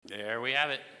There we have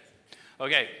it.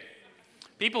 Okay.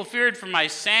 People feared for my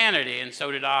sanity, and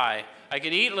so did I. I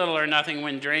could eat little or nothing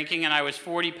when drinking, and I was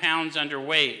 40 pounds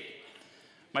underweight.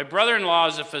 My brother-in-law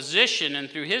is a physician, and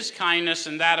through his kindness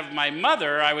and that of my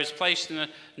mother, I was placed in a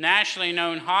nationally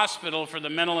known hospital for the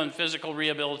mental and physical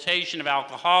rehabilitation of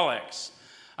alcoholics.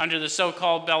 Under the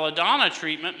so-called belladonna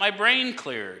treatment, my brain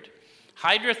cleared.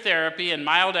 Hydrotherapy and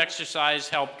mild exercise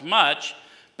helped much.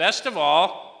 Best of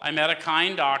all, I met a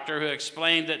kind doctor who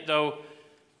explained that though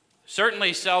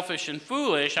certainly selfish and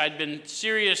foolish, I'd been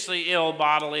seriously ill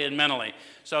bodily and mentally.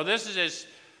 So this is his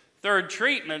third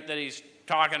treatment that he's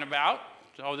talking about.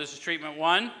 So this is treatment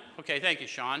 1. Okay, thank you,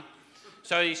 Sean.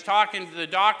 So he's talking, the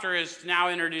doctor is now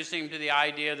introducing him to the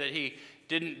idea that he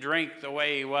didn't drink the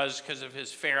way he was because of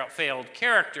his failed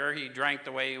character. He drank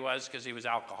the way he was because he was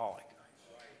alcoholic.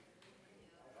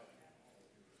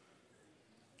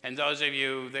 And those of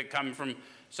you that come from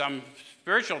some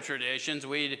spiritual traditions,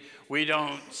 we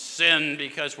don't sin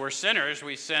because we're sinners.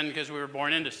 We sin because we were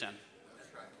born into sin.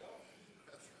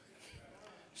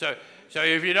 So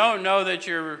if you don't know that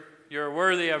you're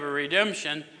worthy of a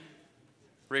redemption,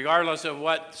 regardless of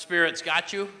what spirit's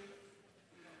got you,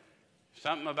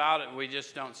 something about it, we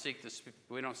just don't seek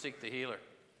the healer.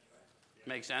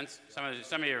 Make sense? Some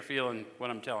of you are feeling what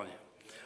I'm telling you.